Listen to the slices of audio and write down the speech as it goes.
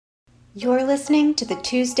You're listening to the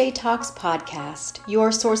Tuesday Talks podcast,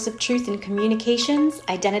 your source of truth in communications,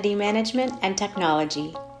 identity management, and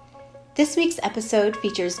technology. This week's episode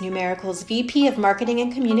features Numeracle's VP of Marketing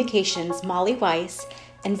and Communications, Molly Weis,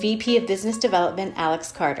 and VP of Business Development,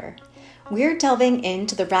 Alex Carter. We're delving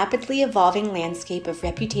into the rapidly evolving landscape of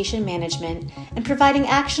reputation management and providing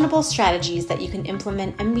actionable strategies that you can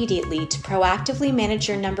implement immediately to proactively manage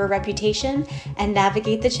your number reputation and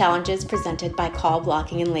navigate the challenges presented by call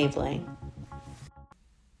blocking and labeling.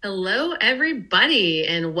 Hello, everybody,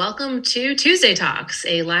 and welcome to Tuesday Talks,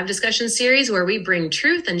 a live discussion series where we bring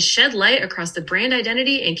truth and shed light across the brand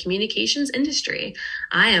identity and communications industry.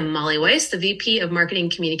 I am Molly Weis, the VP of Marketing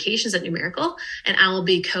and Communications at Numeracle, and I will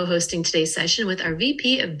be co-hosting today's session with our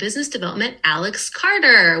VP of Business Development, Alex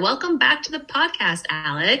Carter. Welcome back to the podcast,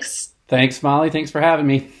 Alex. Thanks, Molly. Thanks for having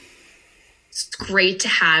me. It's great to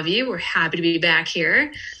have you. We're happy to be back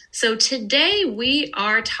here. So today we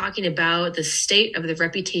are talking about the state of the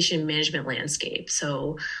reputation management landscape.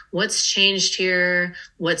 So what's changed here?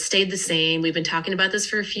 What stayed the same? We've been talking about this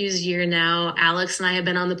for a few years now. Alex and I have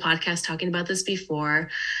been on the podcast talking about this before.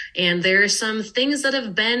 And there are some things that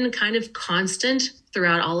have been kind of constant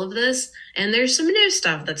throughout all of this. And there's some new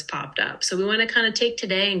stuff that's popped up. So we want to kind of take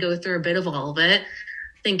today and go through a bit of all of it.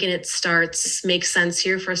 Thinking it makes sense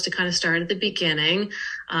here for us to kind of start at the beginning.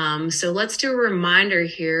 So let's do a reminder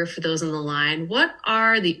here for those on the line. What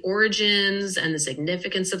are the origins and the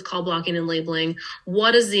significance of call blocking and labeling?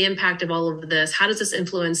 What is the impact of all of this? How does this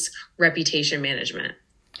influence reputation management?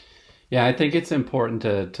 Yeah, I think it's important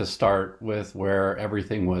to start with where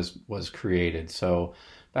everything was created. So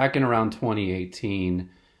back in around 2018,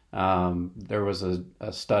 there was a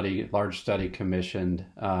large study commissioned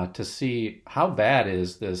to see how bad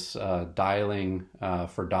is this dialing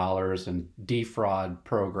for dollars and defraud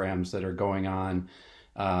programs that are going on.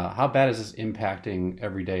 How bad is this impacting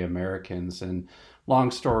everyday Americans? And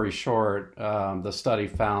long story short, the study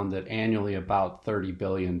found that annually about $30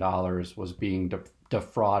 billion was being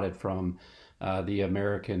defrauded from the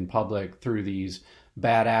American public through these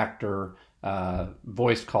bad actor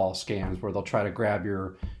voice call scams where they'll try to grab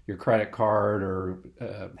your credit card or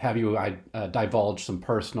have you divulge some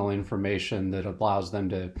personal information that allows them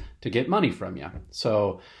to get money from you.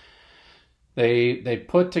 So they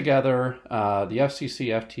put together, the FCC,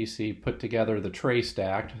 FTC put together the Trace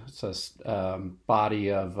Act. It's a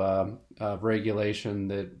body of regulation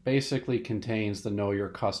that basically contains the Know Your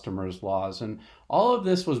Customers laws. And all of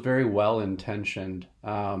this was very well intentioned.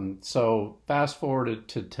 So fast forward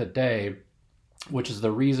to today, which is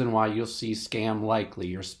the reason why you'll see scam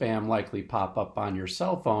likely or spam likely pop up on your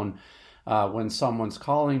cell phone when someone's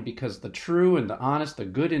calling, because the true and the honest, the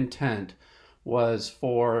good intent was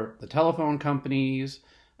for the telephone companies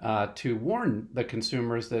to warn the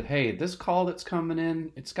consumers that, hey, this call that's coming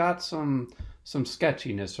in, it's got some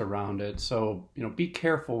sketchiness around it. So, be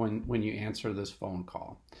careful when you answer this phone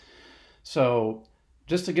call. So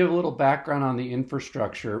just to give a little background on the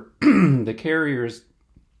infrastructure, the carriers,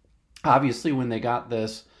 obviously, when they got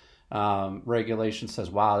this regulation says,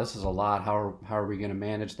 wow, this is a lot. How are we going to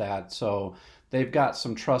manage that? So they've got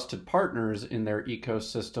some trusted partners in their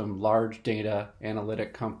ecosystem, large data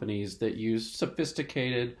analytic companies that use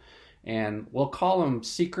sophisticated, and we'll call them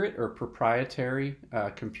secret or proprietary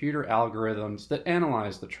computer algorithms that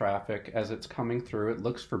analyze the traffic as it's coming through. It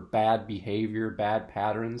looks for bad behavior, bad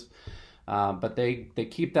patterns, but they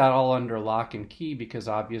keep that all under lock and key because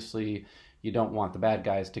obviously you don't want the bad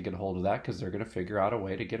guys to get a hold of that because they're going to figure out a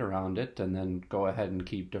way to get around it and then go ahead and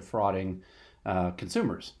keep defrauding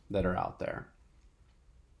consumers that are out there.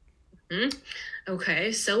 Mm-hmm.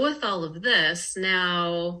 Okay, so with all of this,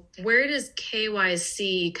 now, where does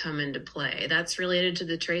KYC come into play? That's related to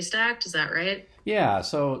the Trace Act, is that right? Yeah,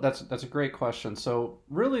 so that's a great question. So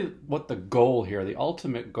really what the goal here, the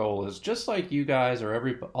ultimate goal is, just like you guys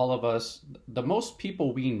or all of us, the most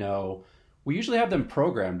people we know, we usually have them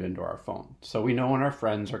programmed into our phone. So we know when our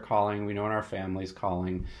friends are calling, we know when our family's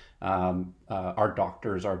calling, our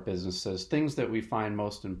doctors, our businesses, things that we find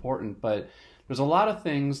most important. But there's a lot of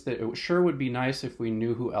things that it sure would be nice if we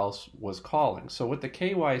knew who else was calling. So what the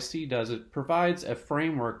KYC does, it provides a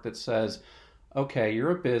framework that says, okay,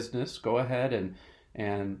 you're a business, go ahead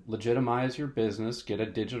and legitimize your business, get a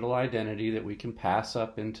digital identity that we can pass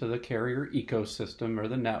up into the carrier ecosystem or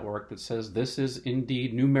the network that says this is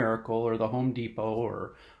indeed Numeracle or the Home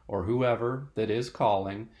Depot or whoever that is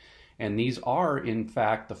calling. And these are, in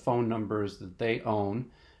fact, the phone numbers that they own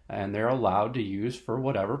and they're allowed to use for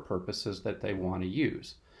whatever purposes that they want to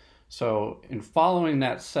use. So in following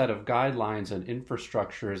that set of guidelines and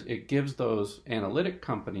infrastructures, it gives those analytic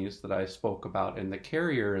companies that I spoke about and the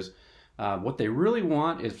carriers What they really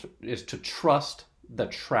want is to trust the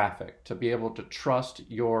traffic, to be able to trust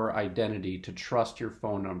your identity, to trust your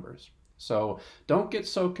phone numbers. So don't get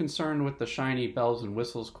so concerned with the shiny bells and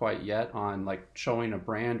whistles quite yet on like showing a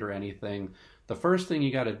brand or anything. The first thing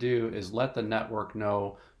you got to do is let the network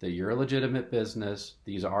know that you're a legitimate business.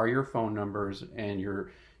 These are your phone numbers, and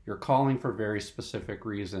you're calling for very specific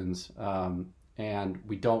reasons. And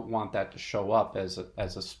we don't want that to show up as a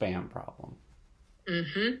spam problem.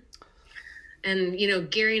 Mm-hmm.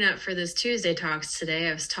 And, gearing up for this Tuesday Talks today,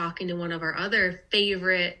 I was talking to one of our other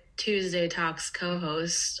favorite Tuesday Talks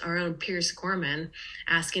co-hosts, our own Pierce Gorman,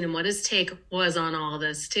 asking him what his take was on all of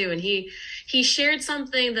this too. And he shared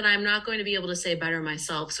something that I'm not going to be able to say better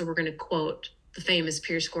myself. So we're going to quote the famous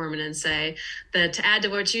Pierce Gorman and say that, to add to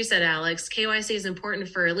what you said, Alex, KYC is important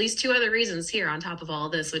for at least two other reasons here on top of all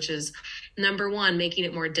of this, which is number one, making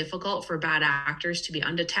it more difficult for bad actors to be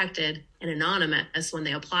undetected and anonymous when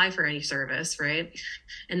they apply for any service, right?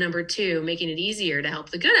 And number two, making it easier to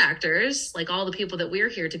help the good actors, like all the people that we're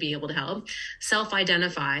here to be able to help,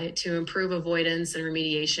 self-identify to improve avoidance and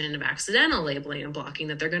remediation of accidental labeling and blocking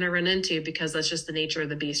that they're going to run into, because that's just the nature of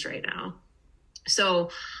the beast right now. So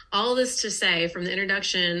all this to say, from the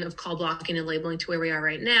introduction of call blocking and labeling to where we are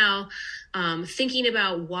right now, thinking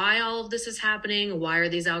about why all of this is happening, why are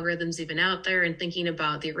these algorithms even out there, and thinking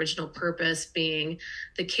about the original purpose being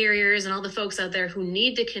the carriers and all the folks out there who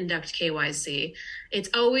need to conduct KYC. It's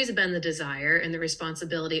always been the desire and the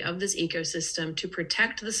responsibility of this ecosystem to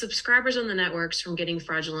protect the subscribers on the networks from getting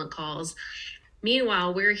fraudulent calls.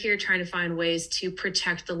 Meanwhile, we're here trying to find ways to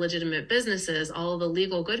protect the legitimate businesses, all of the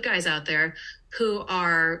legal good guys out there who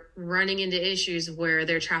are running into issues where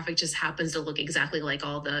their traffic just happens to look exactly like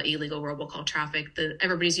all the illegal robocall traffic, that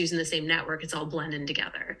everybody's using the same network. It's all blended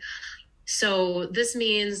together. So this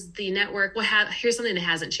means the network, here's something that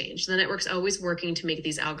hasn't changed. The network's always working to make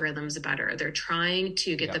these algorithms better. They're trying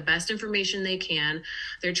to get the best information they can.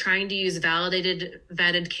 They're trying to use validated,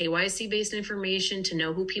 vetted KYC-based information to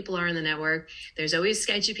know who people are in the network. There's always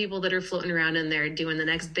sketchy people that are floating around in there doing the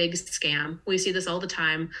next big scam. We see this all the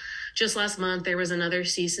time. Just last month, there was another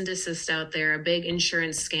cease and desist out there, a big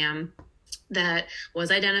insurance scam that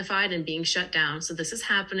was identified and being shut down. So this is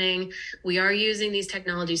happening. We are using these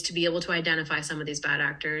technologies to be able to identify some of these bad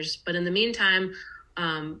actors. But in the meantime,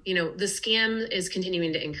 the scam is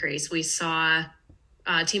continuing to increase. We saw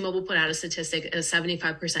T-Mobile put out a statistic, a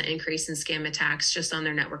 75% increase in scam attacks just on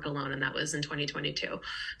their network alone, and that was in 2022.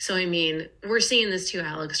 So, we're seeing this too,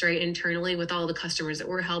 Alex, right? Internally, with all the customers that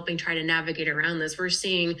we're helping try to navigate around this, we're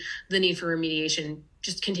seeing the need for remediation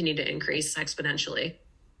just continue to increase exponentially.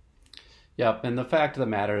 Yep, and the fact of the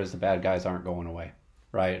matter is the bad guys aren't going away,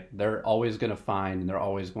 right? They're always going to find and they're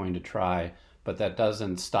always going to try, but that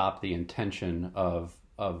doesn't stop the intention of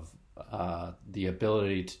the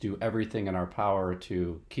ability to do everything in our power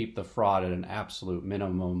to keep the fraud at an absolute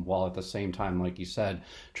minimum, while at the same time, like you said,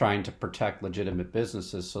 trying to protect legitimate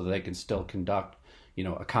businesses so that they can still conduct,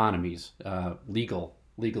 economies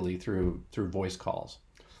legally through voice calls.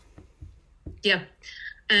 Yeah.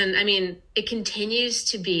 And it continues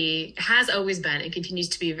to be, has always been, it continues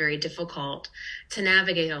to be very difficult to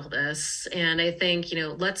navigate all this. And I think,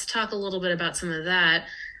 let's talk a little bit about some of that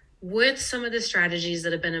with some of the strategies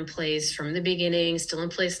that have been in place from the beginning, still in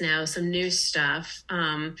place now, some new stuff.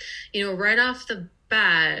 Right off the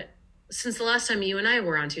bat, since the last time you and I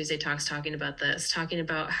were on Tuesday Talks talking about this, talking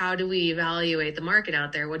about how do we evaluate the market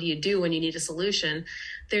out there? What do you do when you need a solution?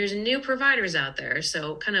 There's new providers out there.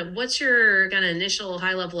 So what's your initial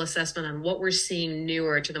high-level assessment on what we're seeing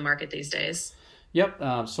newer to the market these days?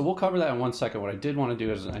 Yep. So we'll cover that in 1 second. What I did want to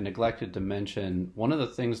do is I neglected to mention one of the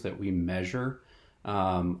things that we measure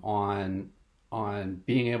on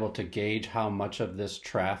being able to gauge how much of this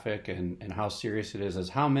traffic and how serious it is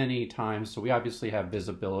how many times. So we obviously have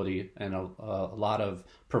visibility, and a lot of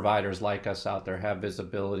providers like us out there have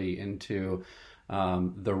visibility into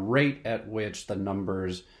the rate at which the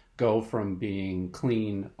numbers go from being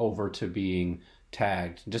clean over to being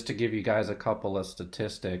tagged. Just to give you guys a couple of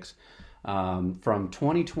statistics, from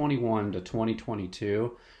 2021 to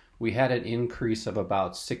 2022, we had an increase of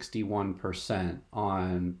about 61%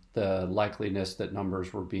 on the likeliness that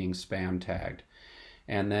numbers were being spam tagged.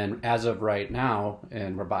 And then as of right now,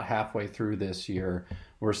 and we're about halfway through this year,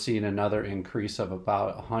 we're seeing another increase of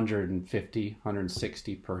about 150,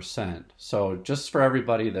 160%. So just for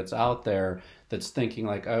everybody that's out there that's thinking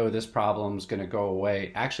like, oh, this problem's going to go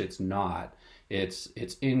away. Actually, it's not. It's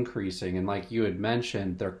increasing. And like you had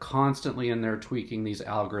mentioned, they're constantly in there tweaking these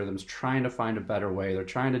algorithms, trying to find a better way. They're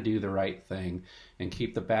trying to do the right thing and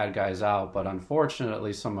keep the bad guys out. But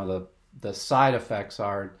unfortunately, some of the side effects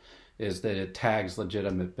is that it tags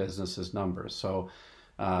legitimate businesses' numbers. So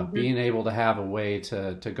being able to have a way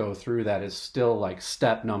to go through that is still like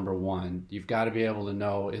step number one. You've got to be able to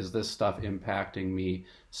know, is this stuff impacting me,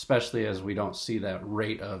 especially as we don't see that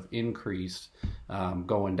rate of increase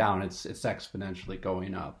going down. It's exponentially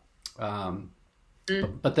going up.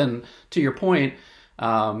 But then to your point,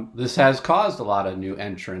 this has caused a lot of new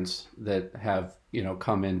entrants that have,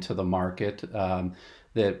 come into the market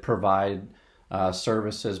that provide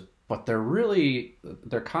services, but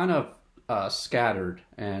they're kind of scattered,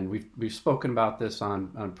 and we've spoken about this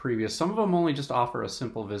on previous. Some of them only just offer a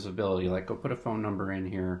simple visibility, like go put a phone number in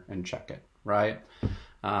here and check it, right?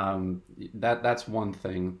 That's one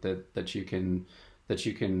thing that you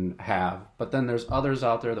can have. But then there's others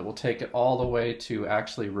out there that will take it all the way to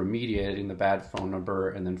actually remediating the bad phone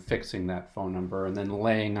number and then fixing that phone number and then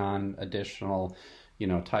laying on additional,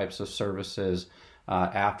 types of services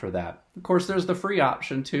after that. Of course, there's the free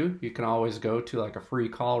option too. You can always go to like a free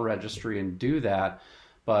call registry and do that,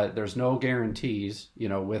 but there's no guarantees,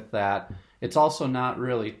 with that. It's also not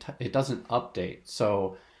really, it doesn't update.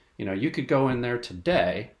 So, you could go in there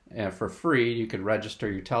today for free. You could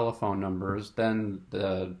register your telephone numbers. Then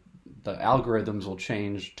the algorithms will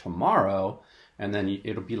change tomorrow, and then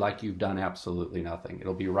it'll be like you've done absolutely nothing.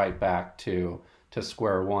 It'll be right back to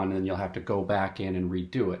square one, and you'll have to go back in and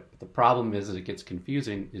redo it. But the problem is that it gets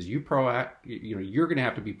confusing. Is you're going to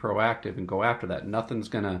have to be proactive and go after that. Nothing's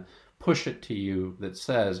going to push it to you that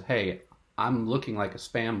says, "Hey, I'm looking like a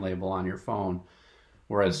spam label on your phone."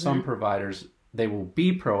 Whereas some providers, they will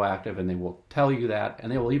be proactive and they will tell you that,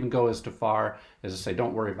 and they will even go as far as to say,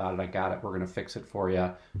 "Don't worry about it, I got it, we're going to fix it for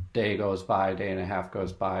you." Day goes by, day and a half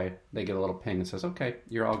goes by, they get a little ping and says, "Okay,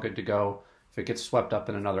 you're all good to go. If it gets swept up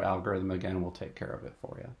in another algorithm again, we'll take care of it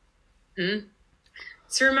for you." Mm-hmm.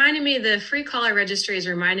 It's reminding me, the free caller registry is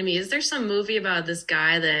reminding me, is there some movie about this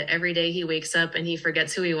guy that every day he wakes up and he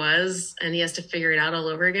forgets who he was and he has to figure it out all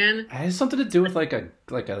over again? It has something to do with like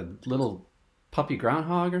a little puppy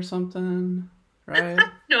groundhog or something, right?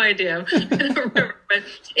 No idea. I don't remember, but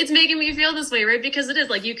it's making me feel this way, right? Because it is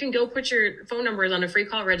like, you can go put your phone numbers on a free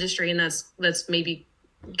call registry, and that's maybe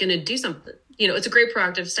going to do something. It's a great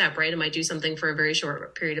proactive step, right? It might do something for a very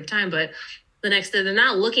short period of time, but the next day they're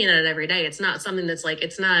not looking at it every day. It's not something that's like,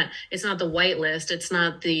 it's not the white list. It's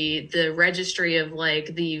not the registry of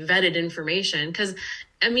like the vetted information. Cause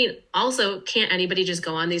also, can't anybody just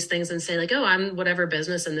go on these things and say like, "Oh, I'm whatever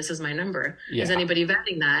business and this is my number"? Yeah. Is anybody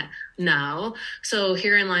vetting that? No. So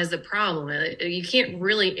herein lies the problem. You can't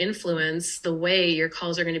really influence the way your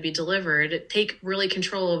calls are going to be delivered. Take really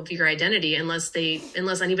control of your identity unless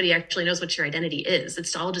anybody actually knows what your identity is.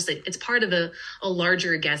 It's all just, it's part of a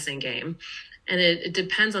larger guessing game. And it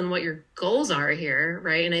depends on what your goals are here,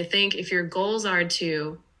 right? And I think if your goals are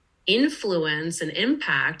to influence and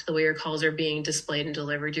impact the way your calls are being displayed and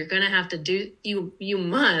delivered, you're going to have to you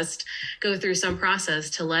must go through some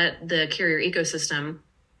process to let the carrier ecosystem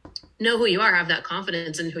know who you are, have that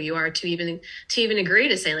confidence in who you are to even agree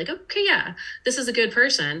to say like, "Okay, yeah, this is a good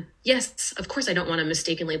person. Yes, of course I don't want to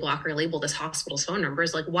mistakenly block or label this hospital's phone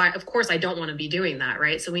numbers. Like, why? Of course I don't want to be doing that,"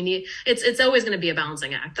 right? So it's always going to be a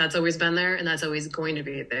balancing act. That's always been there, and that's always going to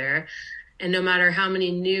be there. And no matter how many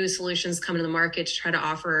new solutions come into the market to try to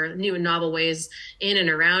offer new and novel ways in and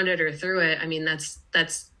around it or through it,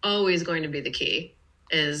 that's always going to be the key,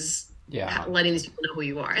 is letting these people know who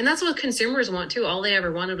you are. And that's what consumers want too. All they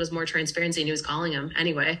ever wanted was more transparency and who's calling them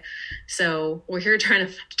anyway. So we're here trying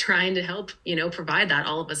to help, provide that,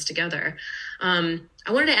 all of us together. I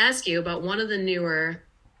wanted to ask you about one of the newer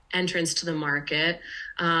entrance to the market.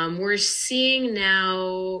 We're seeing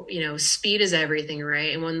now, speed is everything,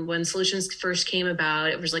 right? And when solutions first came about,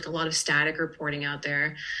 it was like a lot of static reporting out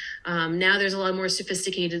there. Now there's a lot more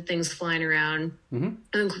sophisticated things flying around,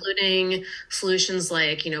 including solutions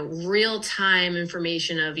like, real-time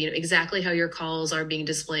information of, exactly how your calls are being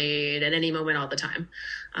displayed at any moment all the time.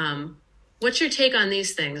 What's your take on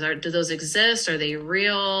these things? Do those exist? Are they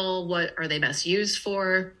real? What are they best used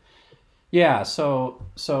for? Yeah, so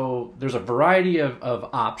there's a variety of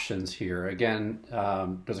options here. Again,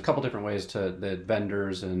 there's a couple different ways that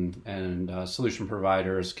vendors and solution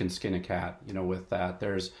providers can skin a cat. With that,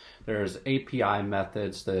 there's API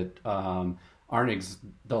methods that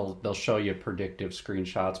they'll show you predictive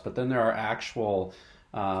screenshots, but then there are actual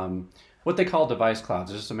what they call device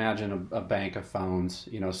clouds. Just imagine a bank of phones,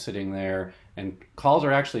 sitting there, and calls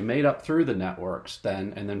are actually made up through the networks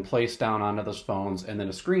and then placed down onto those phones, and then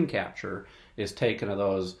a screen capture is taken of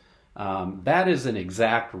those That is an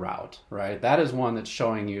exact route, right? That is one that's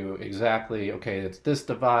showing you exactly, okay, it's this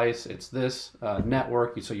device, it's this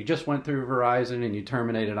network. So you just went through Verizon and you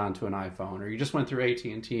terminated onto an iPhone, or you just went through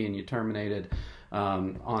AT&T and you terminated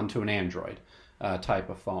onto an Android type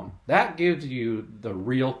of phone. That gives you the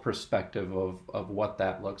real perspective of what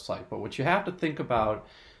that looks like. But what you have to think about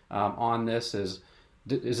on this is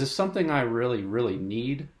this something I really, really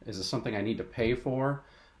need? Is this something I need to pay for?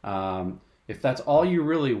 If that's all you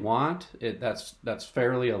really want, that's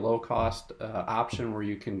fairly a low cost option where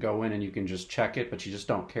you can go in and you can just check it, but you just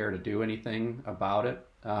don't care to do anything about it.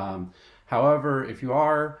 However, if you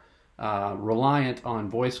are reliant on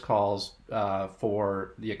voice calls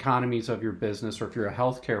for the economies of your business, or if you're a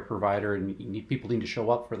healthcare provider and people need to show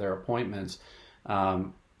up for their appointments,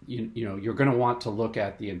 you're going to want to look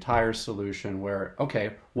at the entire solution where,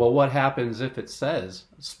 okay, well, what happens if it says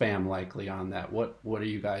spam likely on that? What are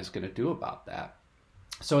you guys going to do about that?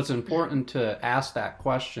 So it's important to ask that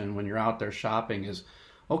question when you're out there shopping is,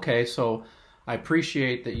 okay, so I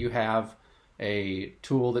appreciate that you have a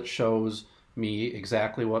tool that shows me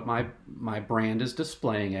exactly what my brand is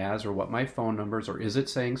displaying as, or what my phone numbers, or is it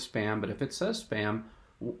saying spam? But if it says spam,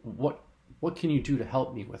 what can you do to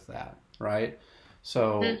help me with that, right?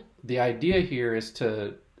 So the idea here is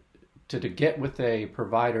to get with a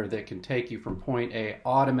provider that can take you from point A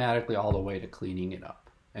automatically all the way to cleaning it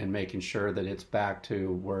up and making sure that it's back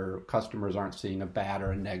to where customers aren't seeing a bad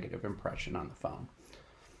or a negative impression on the phone.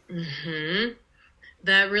 Mm-hmm.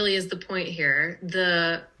 That really is the point here.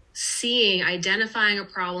 Identifying a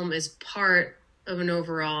problem is part of an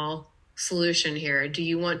overall solution here. Do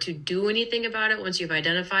you want to do anything about it once you've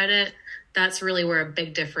identified it? That's really where a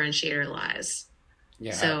big differentiator lies.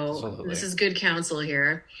 Yeah, so absolutely. This is good counsel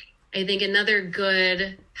here. I think another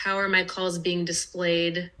good, how are my calls being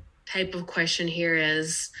displayed type of question here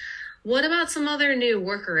is, what about some other new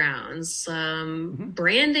workarounds?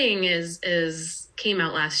 Branding came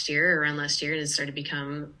out around last year, and it started to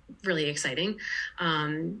become really exciting.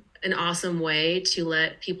 An awesome way to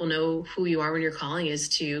let people know who you are when you're calling is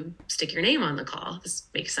to stick your name on the call. This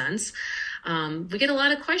makes sense. We get a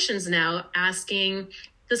lot of questions now asking,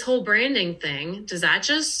 this whole branding thing, does that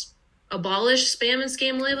just abolish spam and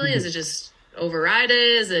scam labeling? Is it just override it?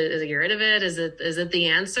 Is it get rid of it? Is it the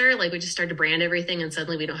answer? Like, we just start to brand everything and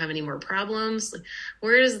suddenly we don't have any more problems? Like,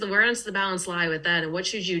 where does the balance lie with that? And what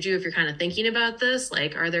should you do if you're kind of thinking about this?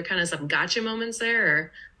 Like, are there kind of some gotcha moments there,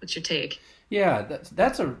 or what's your take? Yeah,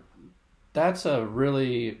 that's a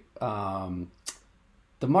really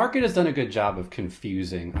the market has done a good job of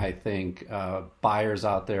confusing, I think, buyers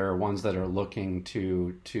out there, ones that are looking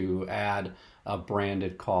to add a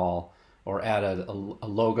branded call or add a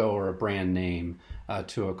logo or a brand name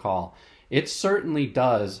to a call. It certainly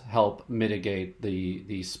does help mitigate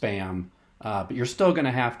the spam, but you're still going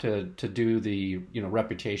to have to do the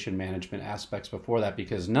reputation management aspects before that,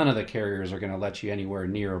 because none of the carriers are going to let you anywhere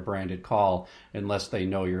near a branded call unless they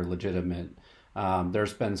know you're legitimate.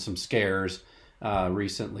 There's been some scares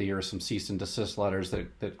recently, or some cease and desist letters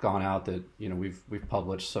that gone out that we've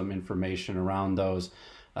published some information around those.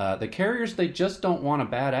 The carriers, they just don't want a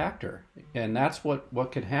bad actor, and that's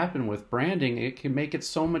what can happen with branding. It can make it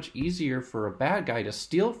so much easier for a bad guy to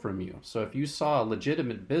steal from you. So if you saw a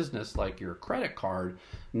legitimate business like your credit card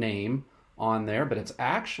name on there, but it's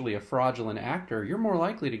actually a fraudulent actor, you're more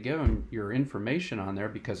likely to give them your information on there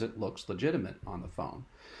because it looks legitimate on the phone.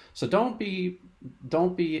 So don't be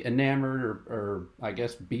enamored or I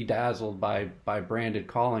guess bedazzled by branded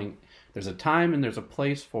calling. There's a time and there's a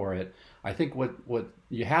place for it. I think what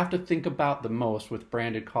you have to think about the most with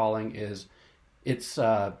branded calling is it's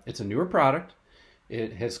a newer product.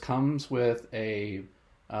 It comes with a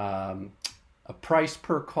price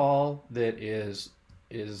per call that is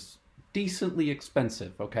decently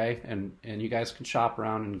expensive, okay? And you guys can shop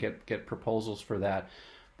around and get proposals for that.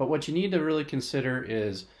 But what you need to really consider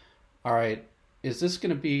is, all right, is this going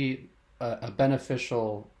to be a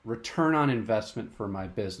beneficial return on investment for my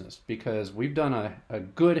business? Because we've done a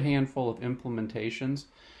good handful of implementations,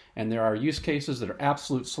 and there are use cases that are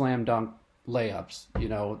absolute slam dunk layups.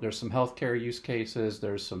 There's some healthcare use cases,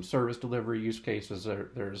 there's some service delivery use cases,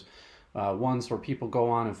 there's ones where people go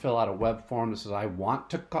on and fill out a web form that says, I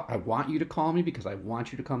want you to call me because I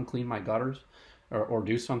want you to come clean my gutters, or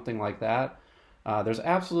do something like that. There's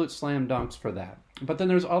absolute slam dunks for that. But then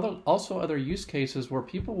there's also other use cases where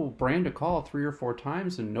people will brand a call 3 or 4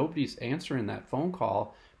 times and nobody's answering that phone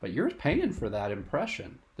call, but you're paying for that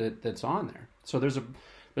impression that's on there. So there's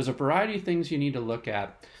a variety of things you need to look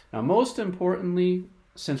at. Now, most importantly,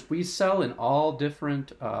 since we sell in all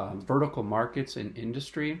different vertical markets in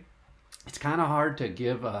industry, it's kind of hard to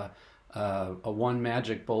give a a one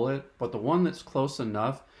magic bullet, but the one that's close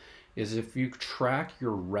enough is if you track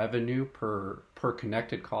your revenue per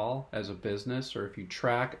connected call as a business, or if you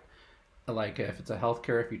track, like if it's a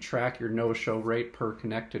healthcare, if you track your no-show rate per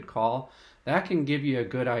connected call, that can give you a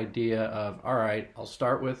good idea of, all right, I'll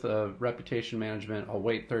start with a reputation management, I'll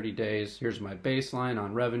wait 30 days, here's my baseline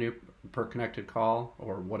on revenue per connected call,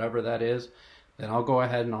 or whatever that is. Then I'll go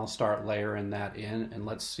ahead and I'll start layering that in, and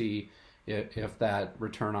let's see if that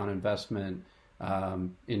return on investment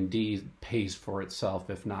indeed pays for itself,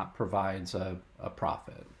 if not provides a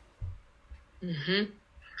profit. Mm-hmm.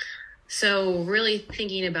 So really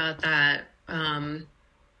thinking about that,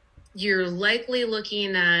 you're likely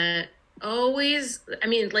looking at always, I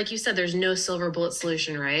mean, like you said, there's no silver bullet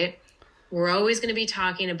solution, right? We're always going to be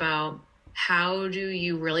talking about how do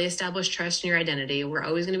you really establish trust in your identity? We're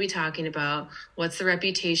always going to be talking about what's the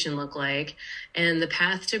reputation look like, and the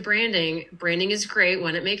path to branding. Branding is great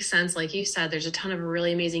when it makes sense. Like you said, there's a ton of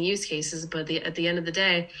really amazing use cases, but at the end of the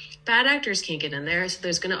day, bad actors can't get in there. So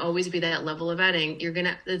there's going to always be that level of vetting.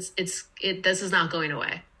 This is not going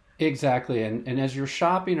away. Exactly. And as you're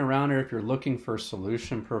shopping around, or if you're looking for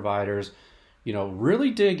solution providers,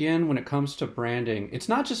 really dig in when it comes to branding. It's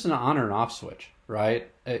not just an on or off switch, right?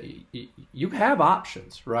 You have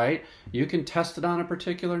options, right? You can test it on a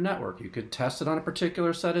particular network. You could test it on a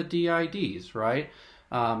particular set of DIDs, right?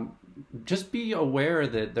 Just be aware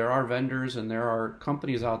that there are vendors and there are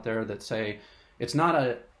companies out there that say it's not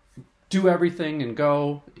a do everything and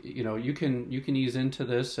go. You can ease into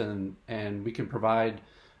this, and we can provide.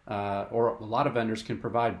 Or a lot of vendors can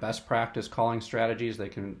provide best practice calling strategies. They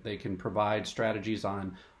can provide strategies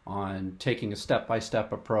on taking a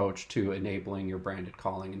step-by-step approach to enabling your branded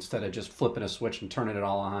calling, instead of just flipping a switch and turning it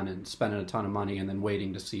all on and spending a ton of money and then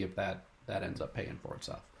waiting to see if that ends up paying for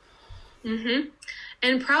itself. Mm-hmm.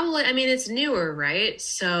 And probably, I mean, it's newer, right?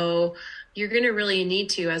 So you're going to really need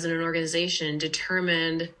to, as an organization,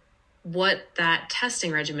 determine what that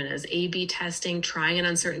testing regimen is. A/B testing, trying it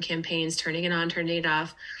on certain campaigns, turning it on, turning it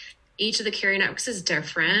off. Each of the carrier networks is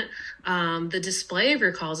different. The display of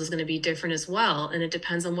your calls is going to be different as well. And it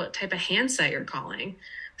depends on what type of handset you're calling.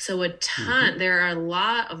 So there are a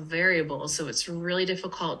lot of variables. So it's really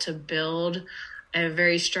difficult to build a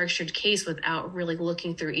very structured case without really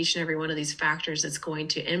looking through each and every one of these factors that's going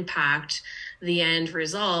to impact the end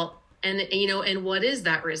result. And what is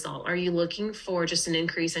that result? Are you looking for just an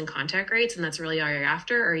increase in contact rates, and that's really all you're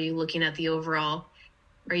after? Or are you looking at the overall?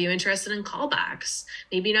 Are you interested in callbacks?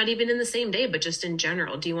 Maybe not even in the same day, but just in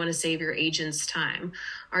general. Do you want to save your agents time?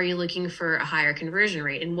 Are you looking for a higher conversion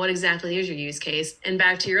rate? And what exactly is your use case? And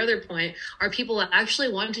back to your other point, are people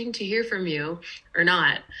actually wanting to hear from you or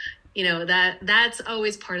not? That's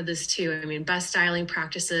always part of this too. I mean, best styling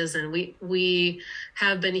practices, and we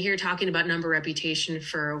have been here talking about number reputation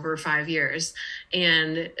for over 5 years,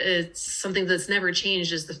 and it's something that's never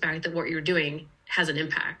changed, is the fact that what you're doing has an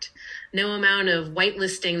impact. No amount of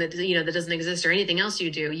whitelisting that doesn't exist, or anything else you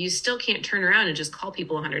do, you still can't turn around and just call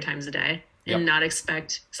people 100 times a day and not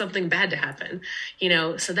expect something bad to happen.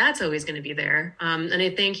 So that's always going to be there. And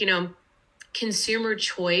I think, consumer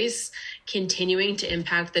choice continuing to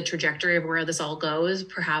impact the trajectory of where this all goes.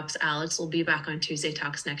 Perhaps Alex will be back on Tuesday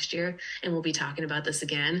Talks next year, and we'll be talking about this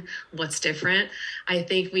again. What's different? I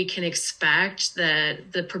think we can expect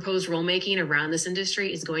that the proposed rulemaking around this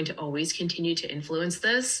industry is going to always continue to influence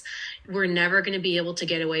this. We're never going to be able to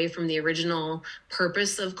get away from the original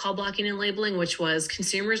purpose of call blocking and labeling, which was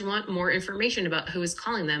consumers want more information about who is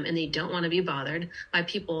calling them, and they don't want to be bothered by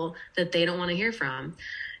people that they don't want to hear from.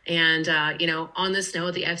 And, on this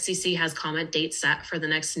note, the FCC has comment date set for the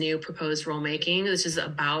next new proposed rulemaking. This is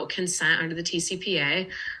about consent under the TCPA.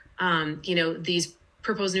 These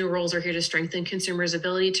proposed new rules are here to strengthen consumers'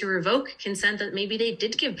 ability to revoke consent that maybe they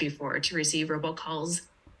did give before to receive robocalls,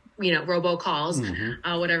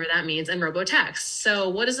 whatever that means, and robotexts. So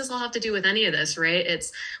what does this all have to do with any of this, right?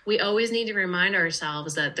 We always need to remind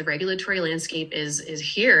ourselves that the regulatory landscape is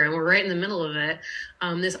here, and we're right in the middle of it.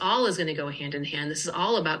 This all is going to go hand in hand. This is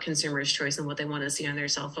all about consumers' choice and what they want to see on their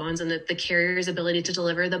cell phones, and the carrier's ability to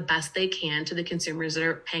deliver the best they can to the consumers that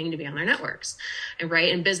are paying to be on their networks,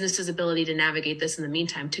 and businesses' ability to navigate this in the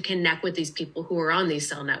meantime, to connect with these people who are on these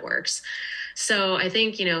cell networks. So I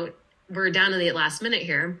think, we're down to the last minute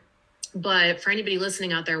here. But for anybody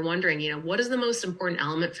listening out there wondering, what is the most important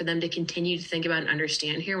element for them to continue to think about and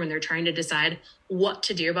understand here when they're trying to decide what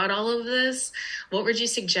to do about all of this? What would you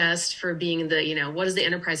suggest for being what does the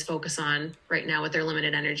enterprise focus on right now with their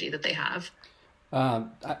limited energy that they have?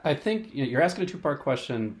 I think you're asking a two-part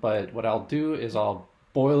question, but what I'll do is I'll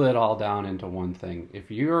boil it all down into one thing.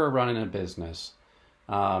 If you're running a business,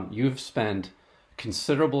 you've spent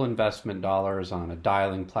considerable investment dollars on a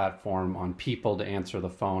dialing platform, on people to answer the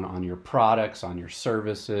phone, on your products, on your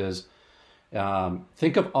services.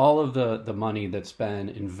 Think of all of the money that's been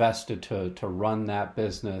invested to run that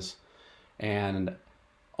business, and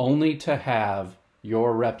only to have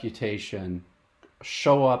your reputation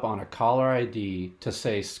show up on a caller ID to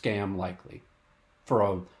say scam likely for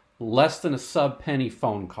a less than a sub-penny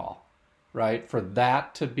phone call, right? For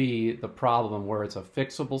that to be the problem, where it's a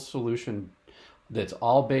fixable solution that's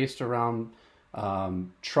all based around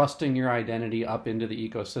trusting your identity up into the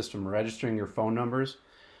ecosystem, registering your phone numbers.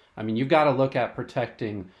 I mean, you've got to look at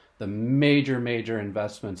protecting the major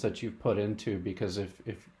investments that you've put into, because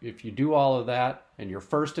if you do all of that and your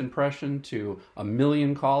first impression to 1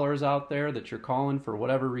 million callers out there that you're calling for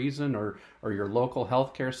whatever reason, or your local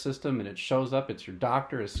healthcare system, and it shows up, it's your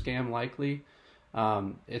doctor is scam likely,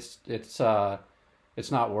 it's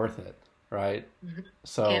not worth it, right? Mm-hmm.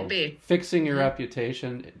 So can't be. Fixing your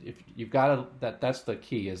reputation, if you've got to, that's the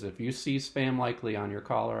key, is if you see spam likely on your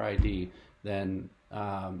caller ID, then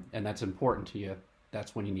and that's important to you,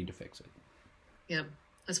 that's when you need to fix it. Yep.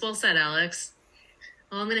 That's well said, Alex.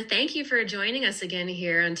 Well, I'm going to thank you for joining us again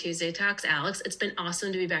here on Tuesday Talks, Alex. It's been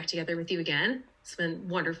awesome to be back together with you again. It's been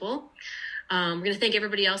wonderful. We're going to thank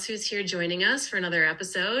everybody else who's here joining us for another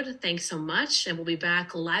episode. Thanks so much. And we'll be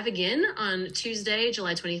back live again on Tuesday,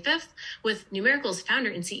 July 25th with Numeracle's founder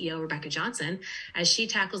and CEO, Rebecca Johnson, as she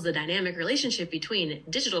tackles the dynamic relationship between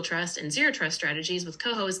digital trust and zero trust strategies with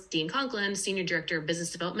co-host Dean Conklin, Senior Director of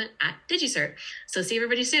Business Development at DigiCert. So see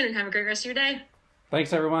everybody soon and have a great rest of your day.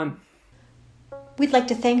 Thanks, everyone. We'd like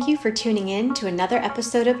to thank you for tuning in to another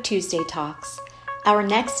episode of Tuesday Talks. Our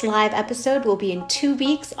next live episode will be in 2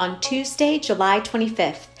 weeks on Tuesday, July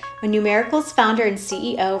 25th, when Numeracle's founder and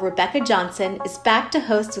CEO, Rebecca Johnson, is back to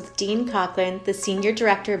host with Dean Conklin, the Senior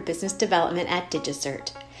Director of Business Development at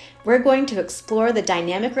DigiCert. We're going to explore the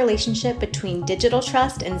dynamic relationship between digital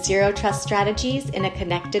trust and zero trust strategies in a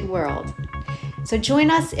connected world. So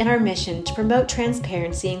join us in our mission to promote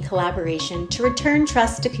transparency and collaboration to return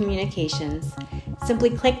trust to communications.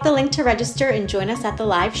 Simply click the link to register and join us at the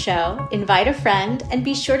live show, invite a friend, and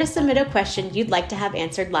be sure to submit a question you'd like to have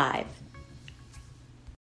answered live.